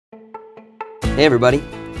Hey everybody,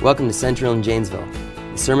 welcome to Central in Janesville,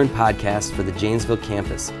 the sermon podcast for the Janesville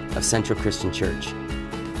campus of Central Christian Church.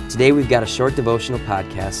 Today we've got a short devotional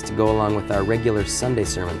podcast to go along with our regular Sunday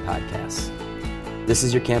sermon podcasts. This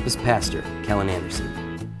is your campus pastor, Kellen Anderson.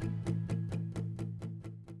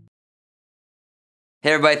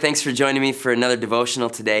 Hey everybody, thanks for joining me for another devotional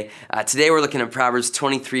today. Today we're looking at Proverbs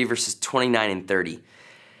 23 verses 29 and 30.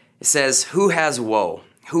 It says, "Who has woe?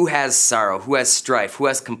 Who has sorrow? Who has strife? Who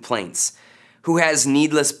has complaints? Who has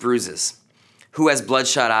needless bruises? Who has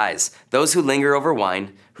bloodshot eyes? Those who linger over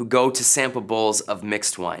wine, who go to sample bowls of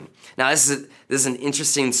mixed wine." Now, this is an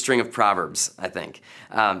interesting string of proverbs, I think.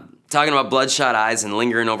 Talking about bloodshot eyes and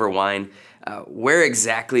lingering over wine, where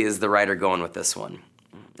exactly is the writer going with this one?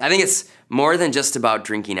 I think it's more than just about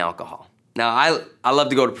drinking alcohol. Now, I love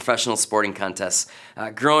to go to professional sporting contests.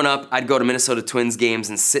 Growing up, I'd go to Minnesota Twins games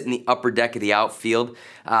and sit in the upper deck of the outfield.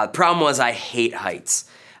 The problem was I hate heights.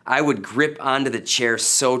 I would grip onto the chair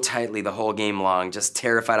so tightly the whole game long, just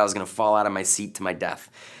terrified I was going to fall out of my seat to my death.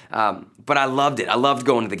 But I loved it. I loved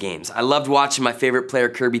going to the games. I loved watching my favorite player,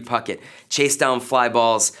 Kirby Puckett, chase down fly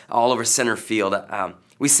balls all over center field.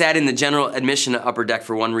 We sat in the general admission upper deck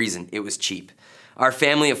for one reason. It was cheap. Our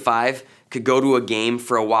family of 5 could go to a game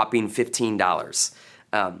for a whopping $15.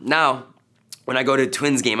 Now, when I go to a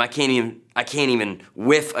Twins game, I can't even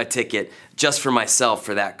whiff a ticket just for myself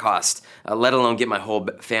for that cost, let alone get my whole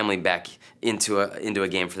family back into a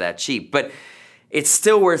game for that cheap. But it's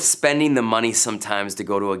still worth spending the money sometimes to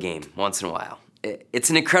go to a game once in a while. It's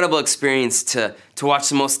an incredible experience to watch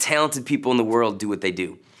the most talented people in the world do what they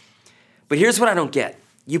do. But here's what I don't get.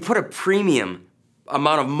 You put a premium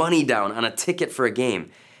amount of money down on a ticket for a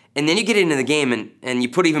game, and then you get into the game and you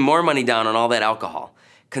put even more money down on all that alcohol,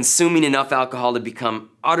 consuming enough alcohol to become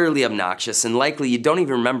utterly obnoxious, and likely you don't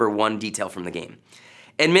even remember one detail from the game.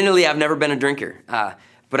 Admittedly, I've never been a drinker,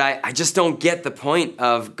 but I just don't get the point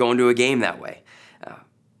of going to a game that way.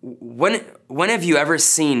 When have you ever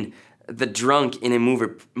seen the drunk in a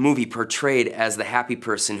movie portrayed as the happy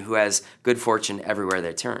person who has good fortune everywhere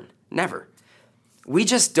they turn? Never. We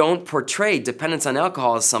just don't portray dependence on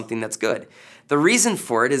alcohol as something that's good. The reason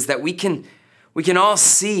for it is that we can all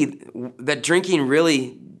see that drinking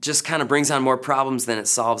really just kind of brings on more problems than it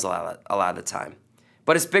solves a lot of the time.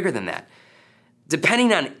 But it's bigger than that.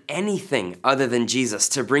 Depending on anything other than Jesus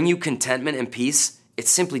to bring you contentment and peace, it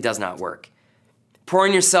simply does not work.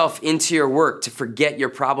 Pouring yourself into your work to forget your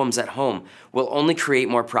problems at home will only create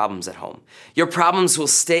more problems at home. Your problems will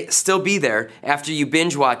still be there after you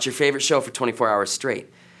binge watch your favorite show for 24 hours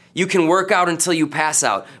straight. You can work out until you pass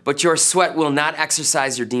out, but your sweat will not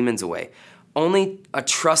exorcise your demons away. Only a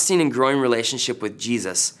trusting and growing relationship with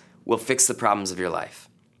Jesus will fix the problems of your life.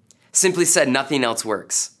 Simply said, nothing else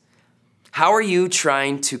works. How are you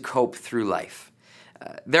trying to cope through life?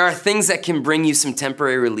 There are things that can bring you some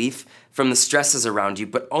temporary relief from the stresses around you,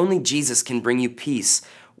 but only Jesus can bring you peace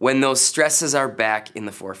when those stresses are back in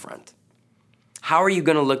the forefront. How are you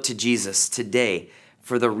going to look to Jesus today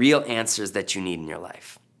for the real answers that you need in your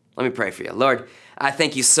life? Let me pray for you. Lord, I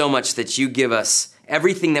thank you so much that you give us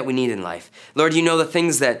everything that we need in life. Lord, you know the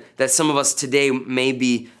things that some of us today may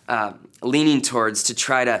be leaning towards to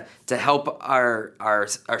try to help our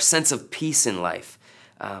sense of peace in life.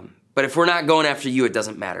 But if we're not going after you, it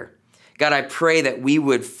doesn't matter. God, I pray that we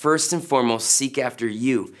would first and foremost seek after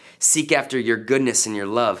you, seek after your goodness and your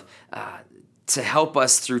love to help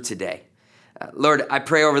us through today. Lord, I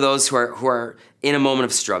pray over those who are in a moment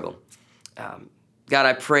of struggle. God,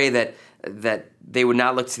 I pray that they would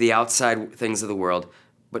not look to the outside things of the world,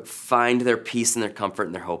 but find their peace and their comfort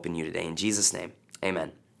and their hope in you today. In Jesus' name,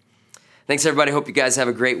 amen. Thanks, everybody. Hope you guys have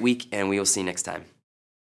a great week, and we will see you next time.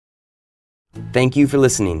 Thank you for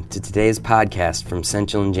listening to today's podcast from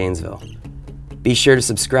Central in Janesville. Be sure to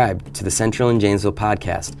subscribe to the Central in Janesville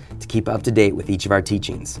podcast to keep up to date with each of our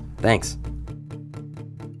teachings. Thanks.